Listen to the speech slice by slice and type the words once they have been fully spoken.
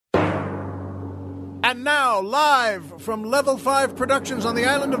And now, live from Level 5 Productions on the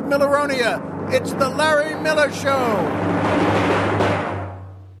island of Milleronia, it's The Larry Miller Show.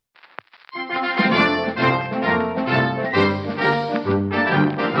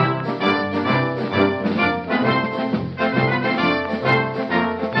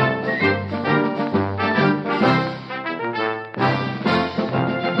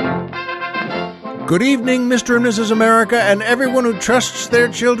 Good evening, Mr. and Mrs. America, and everyone who trusts their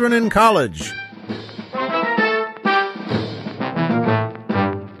children in college.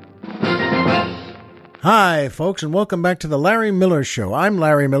 Hi, folks, and welcome back to the Larry Miller Show. I'm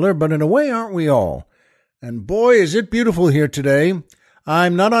Larry Miller, but in a way, aren't we all? And boy, is it beautiful here today.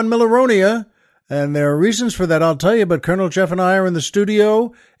 I'm not on Milleronia, and there are reasons for that, I'll tell you, but Colonel Jeff and I are in the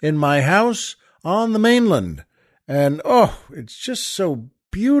studio in my house on the mainland. And, it's just so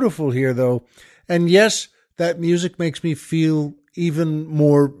beautiful here, though. And yes, that music makes me feel even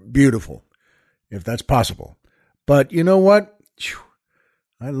more beautiful, if that's possible. But you know what?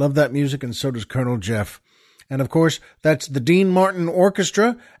 I love that music, and so does Colonel Jeff. And of course, that's the Dean Martin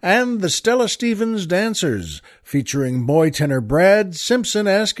Orchestra and the Stella Stevens Dancers, featuring boy tenor Brad Simpson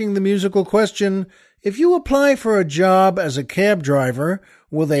asking the musical question, if you apply for a job as a cab driver,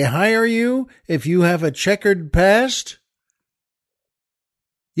 will they hire you if you have a checkered past?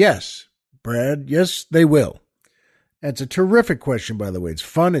 Yes. Brad, yes, they will. That's a terrific question, by the way. It's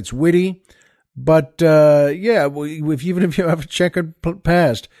fun, it's witty, but even if you have a checkered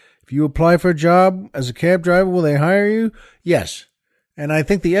past, if you apply for a job as a cab driver, will they hire you? Yes. And I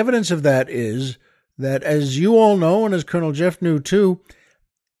think the evidence of that is that, as you all know, and as Colonel Jeff knew too,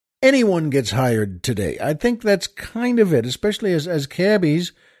 anyone gets hired today. I think that's kind of it, especially as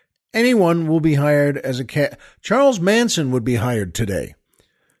cabbies. Anyone will be hired as a cab. Charles Manson would be hired today.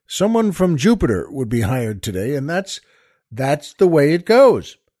 Someone from Jupiter would be hired today, and that's the way it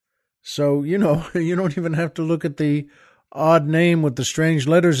goes. So, you don't even have to look at the odd name with the strange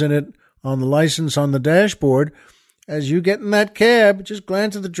letters in it on the license on the dashboard. As you get in that cab, just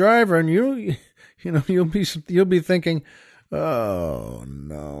glance at the driver, and you'll be thinking, oh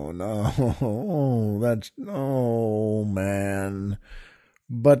no, man.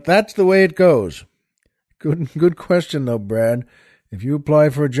 But that's the way it goes. Good question though, Brad. If you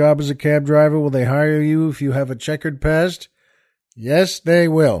apply for a job as a cab driver, will they hire you if you have a checkered past? Yes, they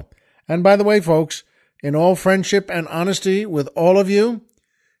will. And by the way, folks, in all friendship and honesty with all of you,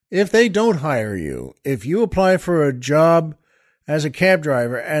 if they don't hire you, if you apply for a job as a cab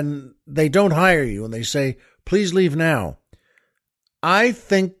driver and they don't hire you and they say, please leave now, I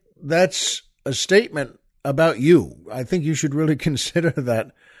think that's a statement about you. I think you should really consider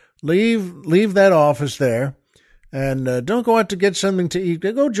that. Leave that office there. And don't go out to get something to eat.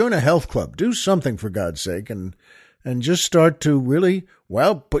 Go join a health club. Do something, for God's sake, and just start to really,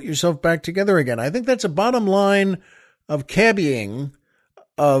 put yourself back together again. I think that's a bottom line of cabbying,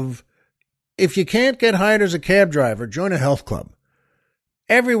 of if you can't get hired as a cab driver, join a health club.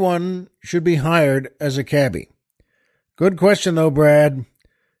 Everyone should be hired as a cabbie. Good question, though, Brad.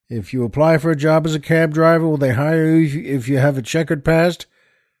 If you apply for a job as a cab driver, will they hire you if you have a checkered past?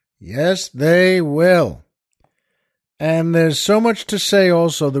 Yes, they will. And there's so much to say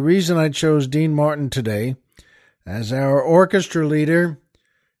also. The reason I chose Dean Martin today as our orchestra leader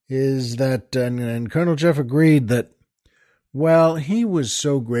is that, and Colonel Jeff agreed that, he was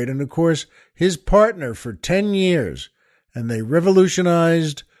so great. And of course, his partner for 10 years, and they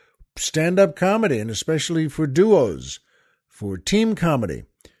revolutionized stand-up comedy, and especially for duos, for team comedy,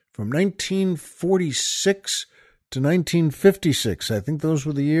 from 1946 to 1956. I think those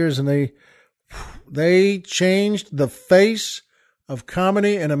were the years, and they changed the face of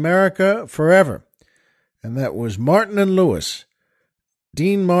comedy in America forever. And that was Martin and Lewis,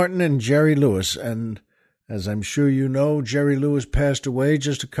 Dean Martin and Jerry Lewis. And as I'm sure you know, Jerry Lewis passed away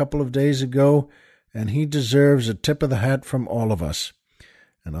just a couple of days ago, and he deserves a tip of the hat from all of us.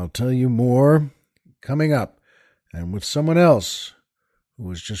 And I'll tell you more coming up, and with someone else who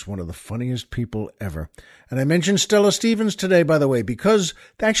was just one of the funniest people ever. And I mentioned Stella Stevens today, by the way, because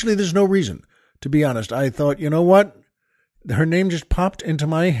actually there's no reason. To be honest, I thought, you know what? Her name just popped into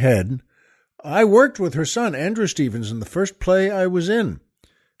my head. I worked with her son, Andrew Stevens, in the first play I was in.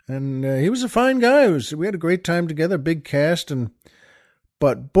 And he was a fine guy. We had a great time together, big cast.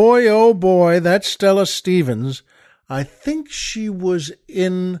 But boy, oh boy, that Stella Stevens, I think she was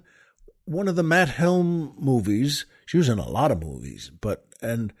in one of the Matt Helm movies. She was in a lot of movies,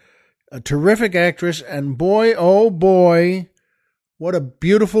 and a terrific actress. And boy, oh boy, what a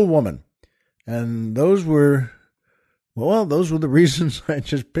beautiful woman. And those were the reasons I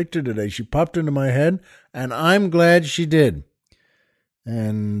just picked her today. She popped into my head, and I'm glad she did.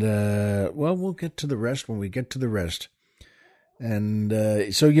 And, well, we'll get to the rest when we get to the rest.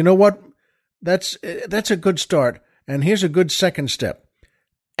 And so you know what? That's a good start. And here's a good second step.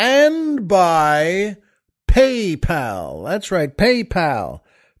 And by PayPal. That's right, PayPal.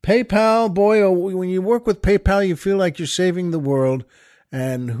 PayPal, boy, when you work with PayPal, you feel like you're saving the world.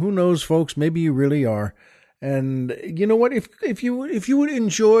 And who knows, folks, maybe you really are. And you know what? If you would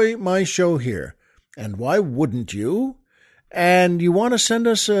enjoy my show here, and why wouldn't you? And you want to send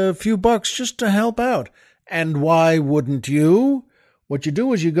us a few bucks just to help out, and why wouldn't you? What you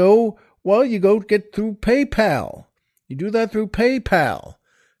do is you go get through PayPal. You do that through PayPal.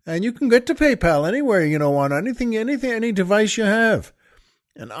 And you can get to PayPal anywhere, on anything, any device you have.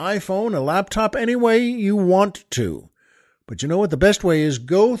 An iPhone, a laptop, any way you want to. But you know what? The best way is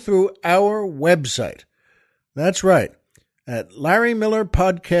go through our website. That's right. At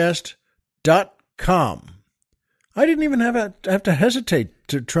LarryMillerPodcast.com. I didn't even have to hesitate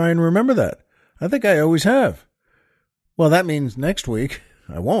to try and remember that. I think I always have. Well, that means next week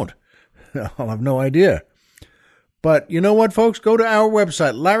I won't. I'll have no idea. But you know what, folks? Go to our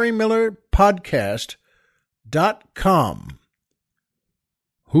website, LarryMillerPodcast.com.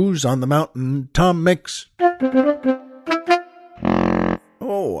 Who's on the mountain? Tom Mix.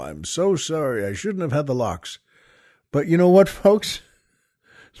 Oh, I'm so sorry. I shouldn't have had the locks. But you know what, folks?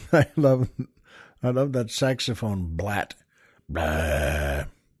 I love that saxophone blat. Blah.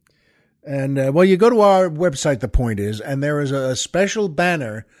 And, well, you go to our website, the point is, and there is a special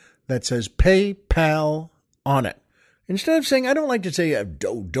banner that says PayPal on it. Instead of saying, I don't like to say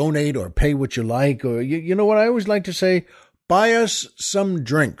donate or pay what you like, or you know what I always like to say, buy us some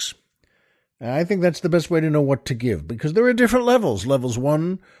drinks. And I think that's the best way to know what to give, because there are different levels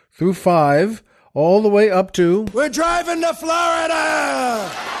 1 through 5, all the way up to... We're driving to Florida!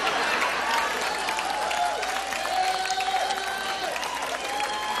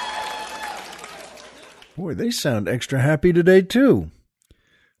 Boy, they sound extra happy today, too.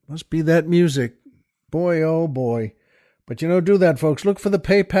 Must be that music. Boy, oh boy. But do that, folks. Look for the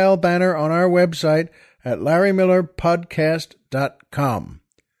PayPal banner on our website at LarryMillerPodcast.com.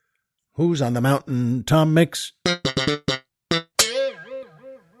 Who's on the mountain? Tom Mix.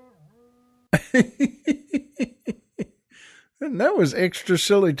 And that was extra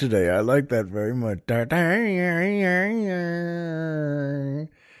silly today. I like that very much.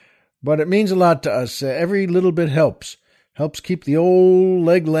 But it means a lot to us. Every little bit helps. Helps keep the old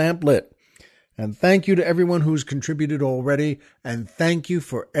leg lamp lit. And thank you to everyone who's contributed already. And thank you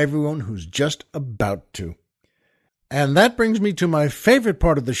for everyone who's just about to. And that brings me to my favorite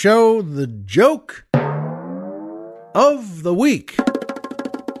part of the show, the joke of the week.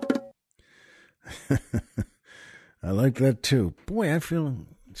 I like that too. Boy, I feel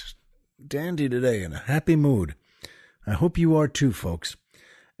just dandy today, in a happy mood. I hope you are too, folks.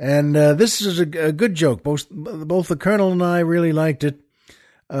 And this is a good joke. Both the Colonel and I really liked it.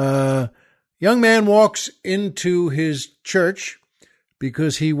 Young man walks into his church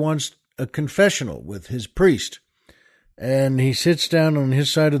because he wants a confessional with his priest. And he sits down on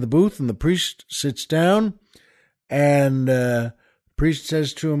his side of the booth, and the priest sits down, and the priest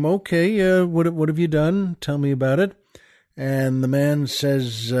says to him, okay, what have you done? Tell me about it. And the man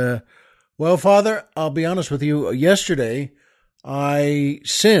says, well, Father, I'll be honest with you. Yesterday, I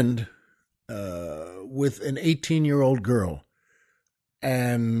sinned with an 18-year-old girl.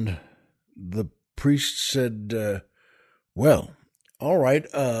 And the priest said, well, all right,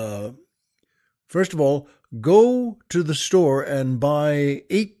 first of all, go to the store and buy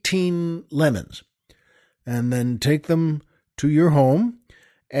 18 lemons, and then take them to your home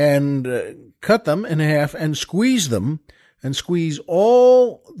and cut them in half and squeeze them, and squeeze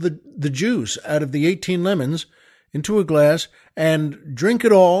all the juice out of the 18 lemons into a glass and drink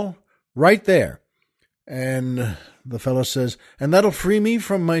it all right there. And the fellow says, and that'll free me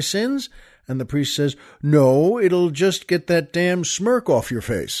from my sins? And the priest says, no, it'll just get that damn smirk off your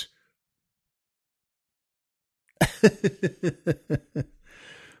face.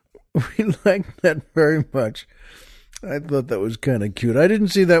 We liked that very much. I thought that was kind of cute. I didn't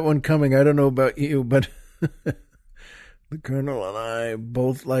see that one coming. I don't know about you, but the Colonel and I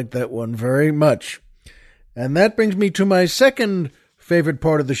both liked that one very much. And that brings me to my second favorite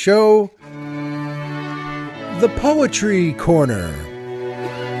part of the show, the Poetry Corner.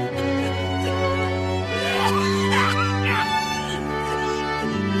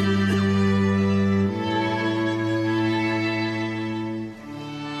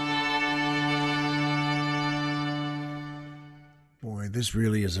 This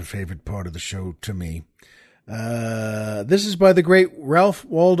really is a favorite part of the show to me. This is by the great Ralph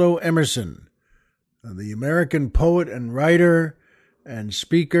Waldo Emerson, the American poet and writer, and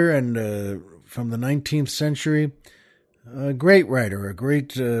speaker, and from the 19th century. A great writer, a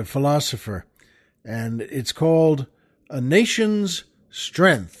great philosopher. And it's called A Nation's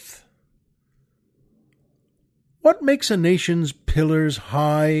Strength. What makes a nation's pillars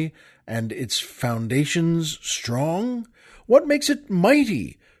high and its foundations strong? What makes it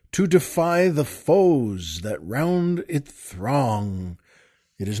mighty to defy the foes that round it throng?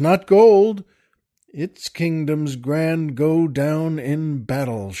 It is not gold. Its kingdoms grand go down in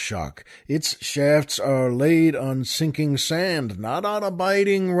battle shock. Its shafts are laid on sinking sand, not on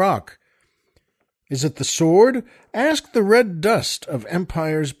abiding rock. Is it the sword? Ask the red dust of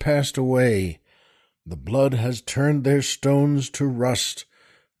empires passed away. The blood has turned their stones to rust,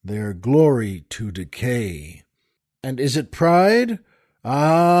 their glory to decay. And is it pride?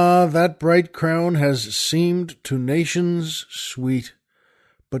 Ah, that bright crown has seemed to nations sweet.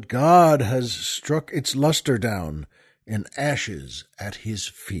 But God has struck its luster down in ashes at his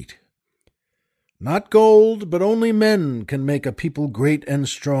feet. Not gold, but only men can make a people great and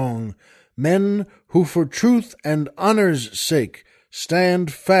strong, men who for truth and honor's sake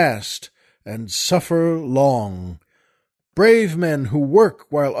stand fast and suffer long. Brave men who work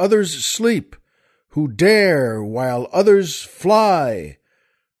while others sleep, who dare while others fly.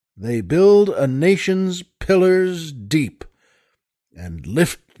 They build a nation's pillars deep and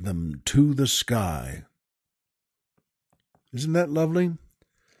lift them to the sky. Isn't that lovely?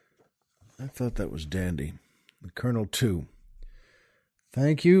 I thought that was dandy. The Colonel, too.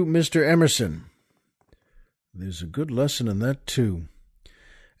 Thank you, Mr. Emerson. There's a good lesson in that, too.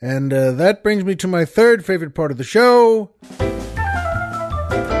 And that brings me to my third favorite part of the show.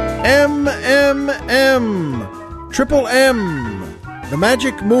 MMM. Triple M. The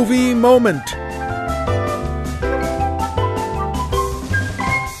Magic Movie Moment.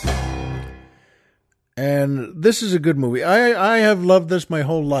 And this is a good movie. I have loved this my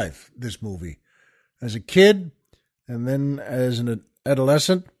whole life, this movie. As a kid, and then as an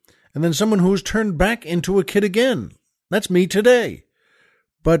adolescent, and then someone who's turned back into a kid again. That's me today.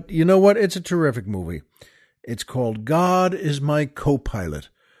 But you know what? It's a terrific movie. It's called God is My Co-Pilot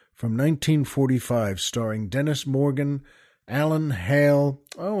from 1945, starring Dennis Morgan, Alan Hale.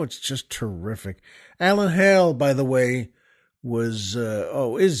 Oh, it's just terrific. Alan Hale, by the way, was,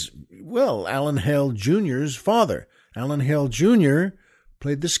 Alan Hale Jr.'s father. Alan Hale Jr.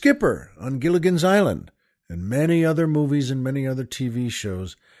 played the skipper on Gilligan's Island and many other movies and many other TV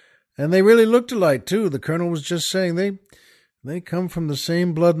shows. And they really looked alike, too. The Colonel was just saying they come from the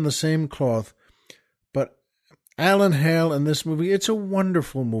same blood and the same cloth. But Alan Hale in this movie, it's a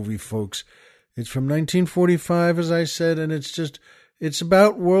wonderful movie, folks. It's from 1945, as I said, and it's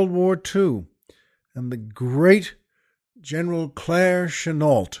about World War II and the great General Claire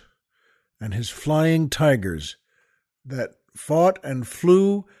Chennault and his Flying Tigers that fought and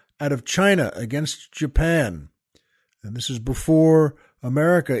flew out of China against Japan. And this is before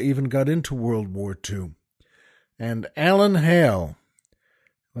America even got into World War II. And Alan Hale,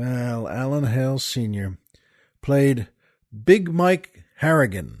 well, Alan Hale Sr., played Big Mike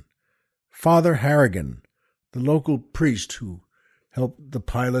Harrigan, Father Harrigan, the local priest who helped the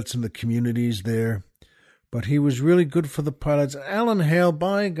pilots and the communities there. But he was really good for the pilots. Alan Hale,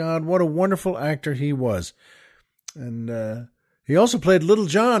 by God, what a wonderful actor he was. And he also played Little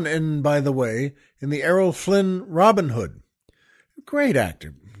John, by the way, in the Errol Flynn Robin Hood. Great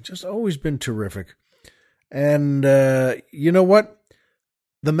actor. Just always been terrific. And you know what?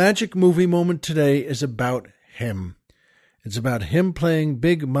 The Magic Movie Moment today is about him. It's about him playing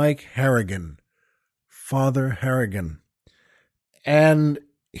Big Mike Harrigan, Father Harrigan. And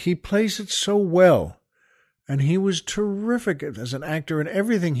he plays it so well. And he was terrific as an actor in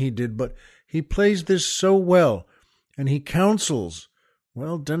everything he did, but he plays this so well. And he counsels,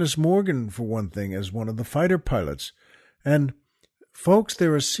 well, Dennis Morgan, for one thing, as one of the fighter pilots. And, folks,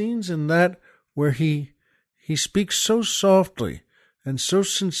 there are scenes in that where he speaks so softly and so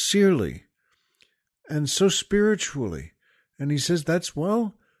sincerely and so spiritually. And he says, that's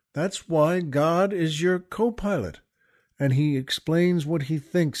why God is your co-pilot. And he explains what he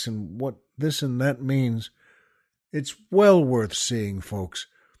thinks and what this and that means. It's well worth seeing, folks.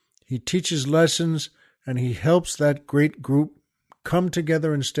 He teaches lessons, and he helps that great group come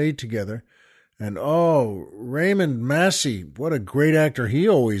together and stay together. And, Raymond Massey, what a great actor he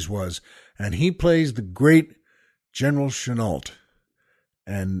always was. And he plays the great General Chennault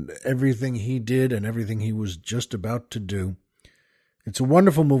and everything he did and everything he was just about to do. It's a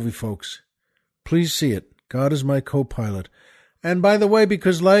wonderful movie, folks. Please see it. God is My Co-Pilot. And by the way,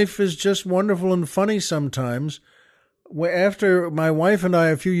 because life is just wonderful and funny sometimes, after my wife and I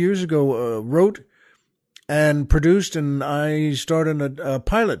a few years ago wrote and produced, and I starred in a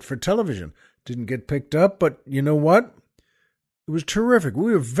pilot for television. Didn't get picked up, but you know what? It was terrific.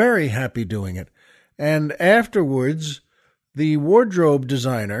 We were very happy doing it. And afterwards, the wardrobe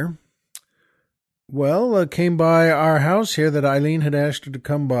designer, came by our house here that Eileen had asked her to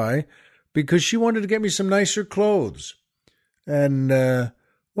come by because she wanted to get me some nicer clothes. And,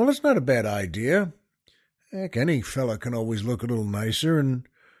 it's not a bad idea. Heck, any fella can always look a little nicer, and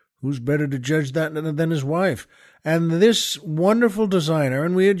who's better to judge that than his wife? And this wonderful designer,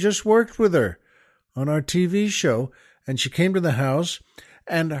 and we had just worked with her on our TV show, and she came to the house,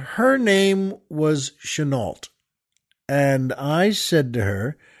 and her name was Chenault. And I said to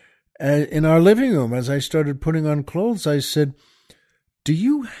her, in our living room, as I started putting on clothes, I said, "Do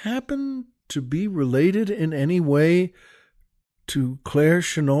you happen to be related in any way to Claire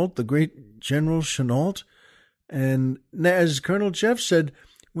Chenault, the great General Chenault?" And as Colonel Jeff said,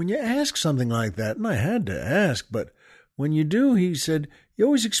 when you ask something like that, and I had to ask, but when you do, he said, you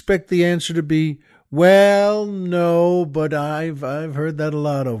always expect the answer to be, "Well, no, but I've heard that a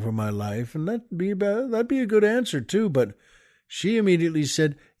lot over my life," and that'd be a good answer too. But she immediately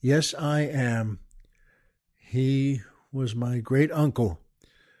said, "Yes, I am. He was my great uncle."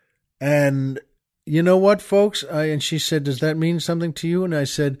 And you know what, folks? And she said, "Does that mean something to you?" And I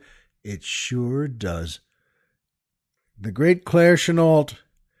said, "It sure does." The great Claire Chenault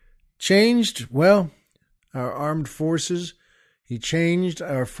changed, our armed forces. He changed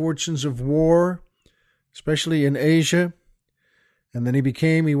our fortunes of war, especially in Asia. And then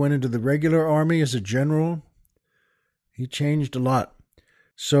he went into the regular army as a general. He changed a lot.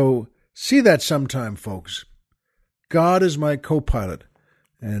 So see that sometime, folks. God is my co-pilot.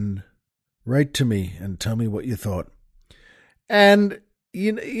 And write to me and tell me what you thought. And,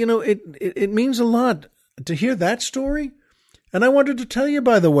 it means a lot to hear that story. And I wanted to tell you,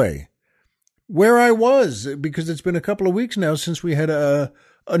 by the way, where I was, because it's been a couple of weeks now since we had a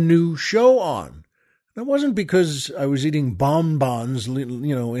new show on. It wasn't because I was eating bonbons,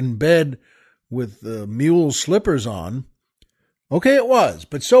 in bed with mule slippers on. Okay, it was,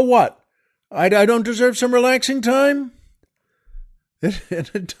 but so what? I don't deserve some relaxing time?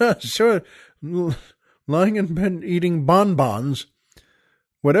 It does, sure. Lying in bed eating bonbons,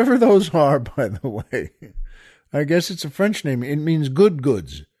 whatever those are, by the way. I guess it's a French name. It means good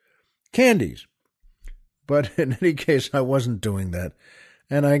goods, candies. But in any case, I wasn't doing that.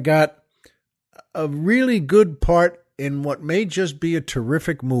 And I got a really good part in what may just be a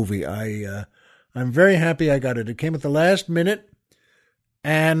terrific movie. I'm very happy I got it. It came at the last minute,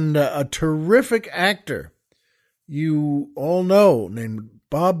 and a terrific actor you all know named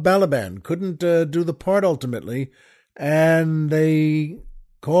Bob Balaban couldn't do the part ultimately, and they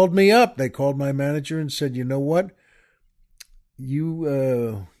called me up. They called my manager and said, "You know what?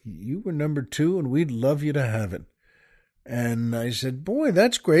 You were number 2, and we'd love you to have it." And I said, "Boy,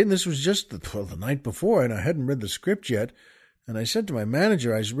 that's great." And this was just the night before, and I hadn't read the script yet. And I said to my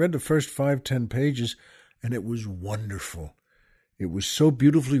manager, I read the first 5-10 pages, and it was wonderful. It was so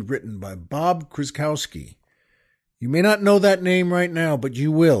beautifully written by Bob Krzyzkowski. You may not know that name right now, but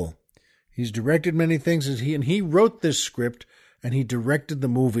you will. He's directed many things, and he wrote this script, and he directed the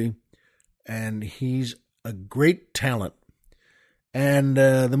movie, and he's a great talent. And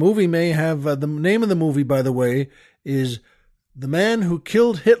the movie may have, the name of the movie, by the way, is The Man Who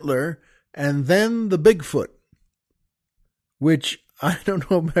Killed Hitler and Then the Bigfoot, which, I don't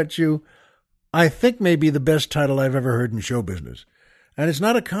know about you, I think may be the best title I've ever heard in show business. And it's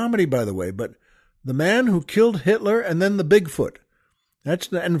not a comedy, by the way, but The Man Who Killed Hitler and Then the Bigfoot.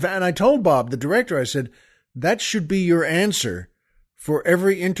 And I told Bob, the director, I said, that should be your answer for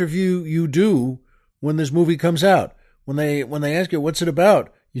every interview you do when this movie comes out. When they ask you, what's it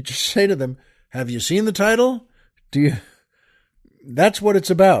about? You just say to them, have you seen the title? That's what it's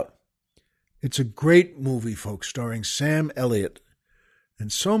about. It's a great movie, folks, starring Sam Elliott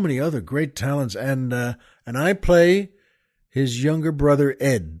and so many other great talents. And I play his younger brother,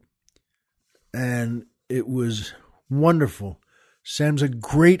 Ed. And it was wonderful. Sam's a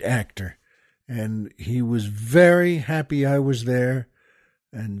great actor, and he was very happy I was there,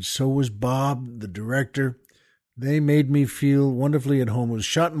 and so was Bob, the director. They made me feel wonderfully at home. It was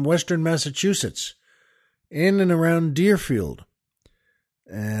shot in western Massachusetts, in and around Deerfield.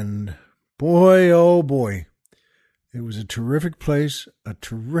 And boy, oh boy, it was a terrific place, a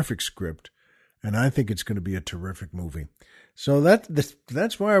terrific script, and I think it's going to be a terrific movie. So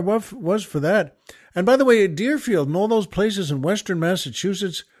that's why I was for that. And by the way, Deerfield and all those places in western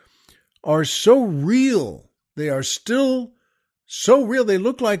Massachusetts are so real. They are still so real. They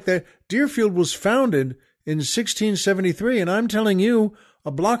look like Deerfield was founded in 1673, and I'm telling you, a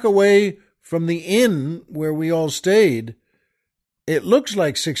block away from the inn where we all stayed, it looks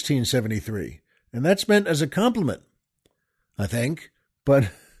like 1673. And that's meant as a compliment, I think. But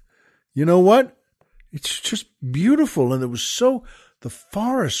you know what? It's just beautiful. And the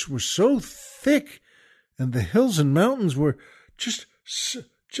forests were so thick, and the hills and mountains were just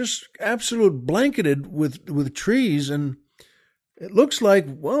absolute blanketed with trees. And it looks like,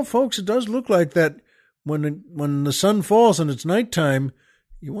 well, folks, it does look like that when the sun falls and it's nighttime,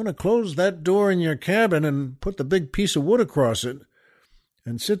 you want to close that door in your cabin and put the big piece of wood across it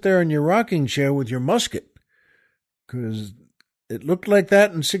and sit there in your rocking chair with your musket, because it looked like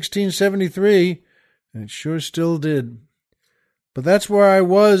that in 1673, and it sure still did. But that's where I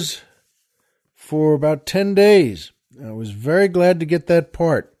was for about 10 days. I was very glad to get that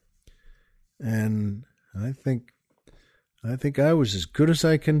part, and I think I was as good as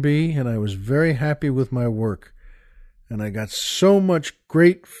I can be, and I was very happy with my work. And I got so much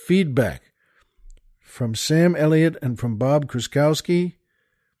great feedback from Sam Elliott and from Bob Kruskowski,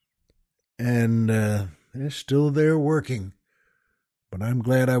 and they're still there working. But I'm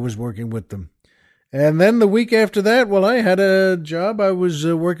glad I was working with them. And then the week after that, well, I had a job. I was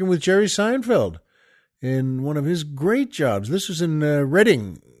working with Jerry Seinfeld in one of his great jobs. This was in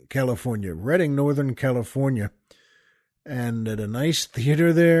Redding, California, Redding, Northern California. And at a nice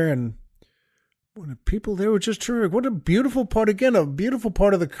theater there, and the people there were just terrific. What a beautiful part, again, a beautiful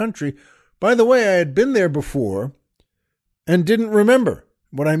part of the country. By the way, I had been there before and didn't remember.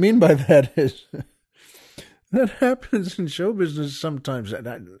 What I mean by that is that happens in show business sometimes.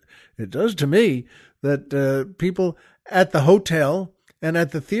 It does to me, that people at the hotel and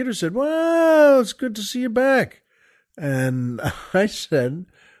at the theater said, "Well, it's good to see you back." And I said,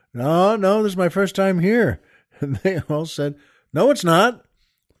 no, this is my first time here. And they all said, "No, it's not."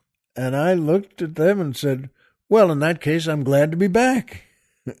 And I looked at them and said, "Well, in that case, I'm glad to be back."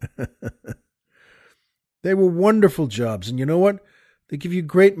 They were wonderful jobs. And you know what? They give you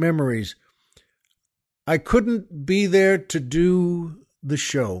great memories. I couldn't be there to do the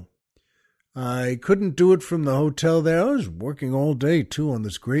show. I couldn't do it from the hotel there. I was working all day, too, on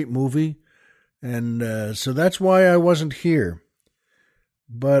this great movie. And so that's why I wasn't here.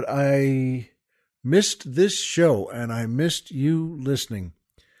 But I missed this show, and I missed you listening.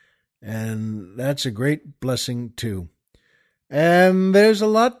 And that's a great blessing, too. And there's a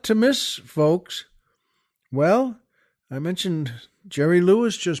lot to miss, folks. Well, I mentioned Jerry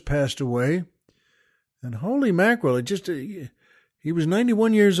Lewis just passed away. And holy mackerel, he was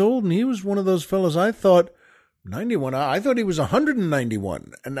 91 years old, and he was one of those fellows I thought, 91, I thought he was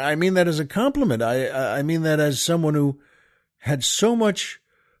 191. And I mean that as a compliment. I mean that as someone who had so much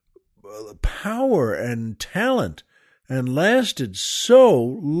power and talent and lasted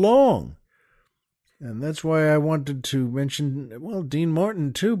so long. And that's why I wanted to mention, well, Dean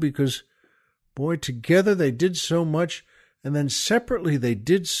Martin too, because, boy, together they did so much, and then separately they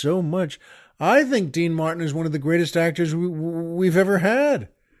did so much. I think Dean Martin is one of the greatest actors we've ever had.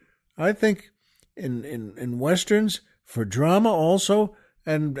 I think in Westerns, for drama also,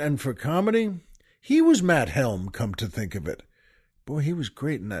 and for comedy, he was Matt Helm, come to think of it. Boy, he was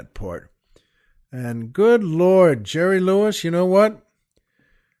great in that part. And good Lord, Jerry Lewis, you know what?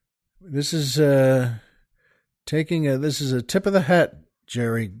 This is this is a tip of the hat,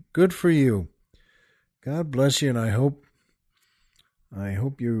 Jerry. Good for you. God bless you, and I hope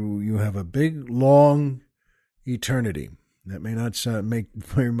you have a big, long eternity. That may not make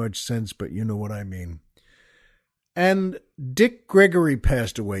very much sense, but you know what I mean. And Dick Gregory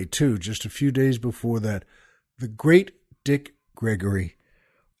passed away, too, just a few days before that. The great Dick Gregory.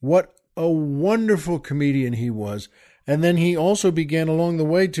 What a wonderful comedian he was. And then he also began along the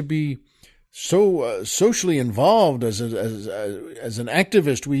way to be so socially involved as an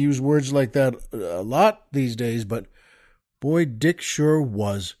activist. We use words like that a lot these days, but boy, Dick sure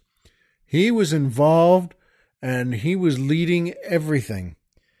was. He was involved, and he was leading everything.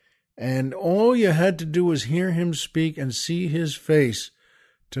 And all you had to do was hear him speak and see his face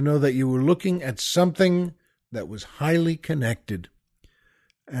to know that you were looking at something that was highly connected.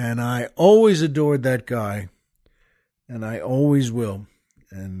 And I always adored that guy, and I always will.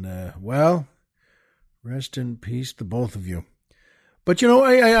 And, well, rest in peace to both of you. But, you know,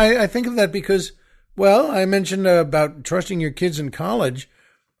 I think of that because, well, I mentioned about trusting your kids in college.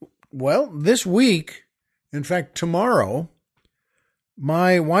 Well, this week, in fact, tomorrow,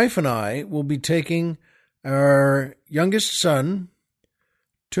 my wife and I will be taking our youngest son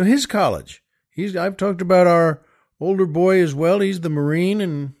to his college. I've talked about our older boy as well. He's the Marine,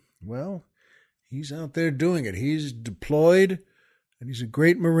 and, well, he's out there doing it. He's deployed, and he's a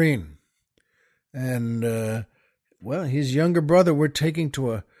great Marine. And, well, his younger brother we're taking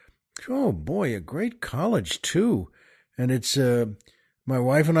to Oh, boy, a great college, too. And it's, my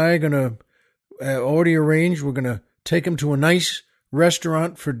wife and I are going to already arranged. We're going to take him to a nice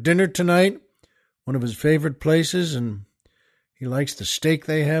restaurant for dinner tonight, one of his favorite places, and he likes the steak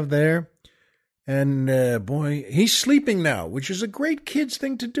they have there. And, boy, he's sleeping now, which is a great kid's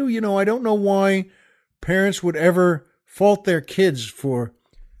thing to do. You know, I don't know why parents would ever fault their kids for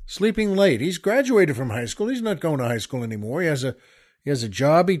sleeping late. He's graduated from high school. He's not going to high school anymore. He has a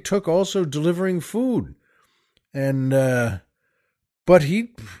job he took also delivering food. And, but he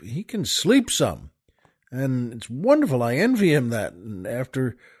can sleep some. And it's wonderful. I envy him that. And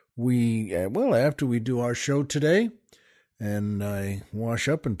after we do our show today, and I wash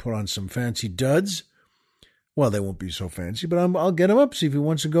up and put on some fancy duds. Well, they won't be so fancy, but I'll get him up, see if he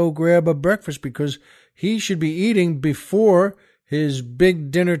wants to go grab a breakfast, because he should be eating before his big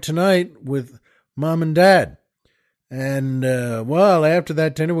dinner tonight with Mom and Dad. And, after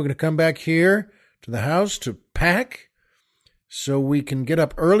that dinner, we're going to come back here to the house to pack so we can get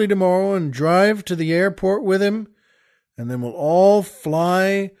up early tomorrow and drive to the airport with him. And then we'll all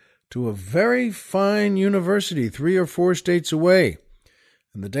fly to a very fine university 3 or 4 states away.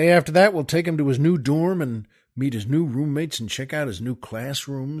 And the day after that, we'll take him to his new dorm and meet his new roommates and check out his new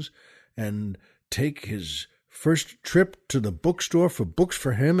classrooms and take his first trip to the bookstore for books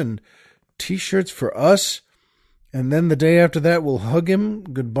for him and T-shirts for us. And then the day after that, we'll hug him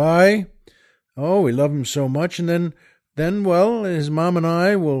goodbye. Oh, we love him so much. And then his mom and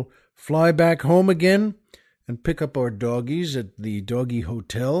I will fly back home again and pick up our doggies at the doggy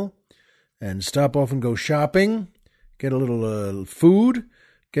hotel and stop off and go shopping, get a little food,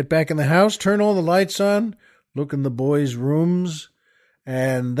 get back in the house, turn all the lights on, look in the boys' rooms,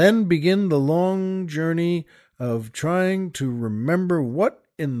 and then begin the long journey of trying to remember what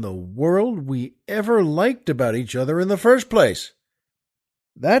in the world we ever liked about each other in the first place.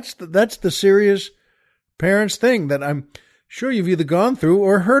 That's the serious parents thing that I'm sure you've either gone through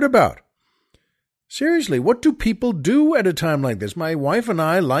or heard about. Seriously, what do people do at a time like this? My wife and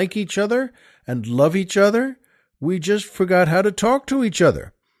I like each other and love each other. We just forgot how to talk to each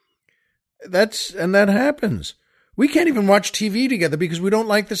other. That happens. We can't even watch TV together because we don't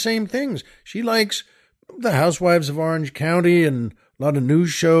like the same things. She likes the Housewives of Orange County and a lot of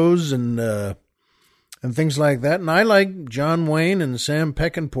news shows and things like that. And I like John Wayne and Sam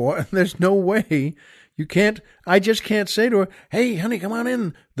Peckinpah. There's no way I just can't say to her, "Hey, honey, come on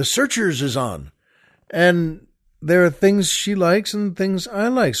in. The Searchers is on." And there are things she likes and things I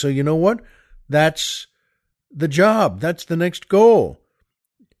like. So you know what? That's the job. That's the next goal.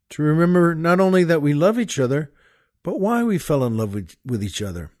 To remember not only that we love each other, but why we fell in love with each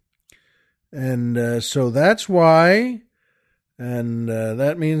other. And so that's why, and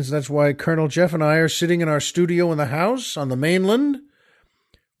that means that's why Colonel Jeff and I are sitting in our studio in the house on the mainland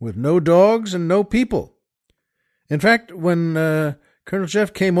with no dogs and no people. In fact, when Colonel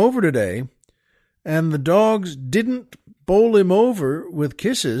Jeff came over today, and the dogs didn't bowl him over with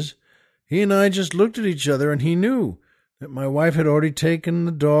kisses, he and I just looked at each other, and he knew that my wife had already taken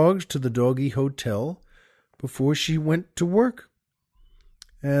the dogs to the doggy hotel before she went to work.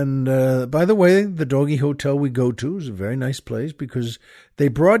 And by the way, the doggy hotel we go to is a very nice place because they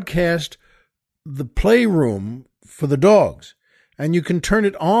broadcast the playroom for the dogs, and you can turn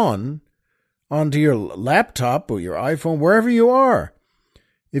it onto your laptop or your iPhone, wherever you are.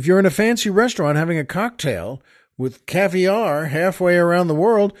 If you're in a fancy restaurant having a cocktail with caviar halfway around the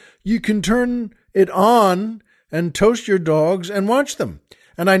world, you can turn it on and toast your dogs and watch them.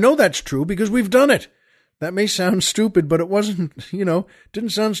 And I know that's true because we've done it. That may sound stupid, but it wasn't, didn't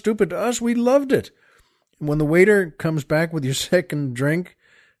sound stupid to us. We loved it. And when the waiter comes back with your second drink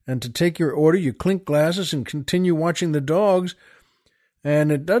and to take your order, you clink glasses and continue watching the dogs.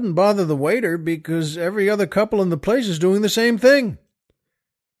 And it doesn't bother the waiter because every other couple in the place is doing the same thing.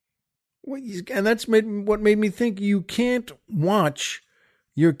 And that's what made me think you can't watch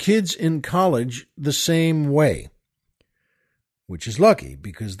your kids in college the same way, which is lucky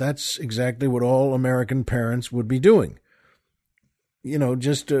because that's exactly what all American parents would be doing. I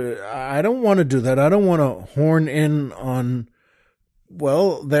don't want to do that. I don't want to horn in on,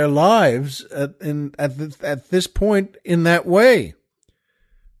 their lives at this point in that way.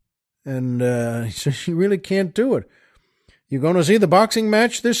 And so you really can't do it. You going to see the boxing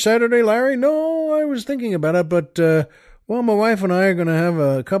match this Saturday, Larry? No, I was thinking about it, but, my wife and I are going to have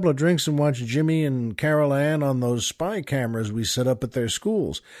a couple of drinks and watch Jimmy and Carol Ann on those spy cameras we set up at their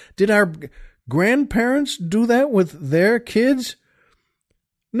schools. Did our grandparents do that with their kids?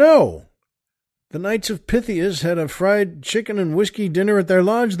 No. The Knights of Pythias had a fried chicken and whiskey dinner at their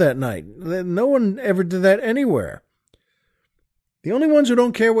lodge that night. No one ever did that anywhere. The only ones who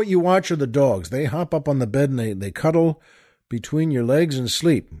don't care what you watch are the dogs. They hop up on the bed and they cuddle between your legs and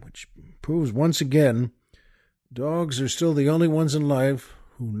sleep, which proves once again dogs are still the only ones in life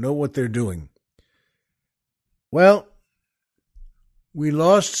who know what they're doing. Well, we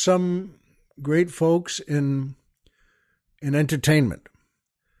lost some great folks in entertainment,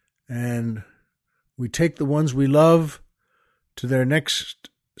 and we take the ones we love to their next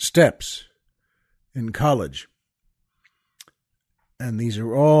steps in college. And these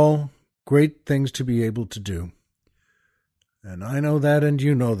are all great things to be able to do. And I know that, and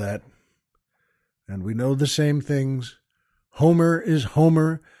you know that. And we know the same things. Homer is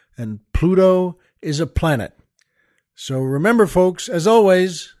Homer, and Pluto is a planet. So remember, folks, as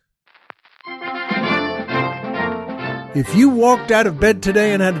always, if you walked out of bed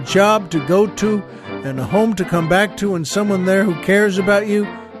today and had a job to go to and a home to come back to and someone there who cares about you,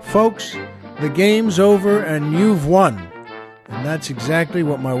 folks, the game's over and you've won. And that's exactly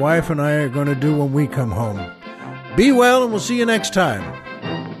what my wife and I are going to do when we come home. Be well, and we'll see you next time.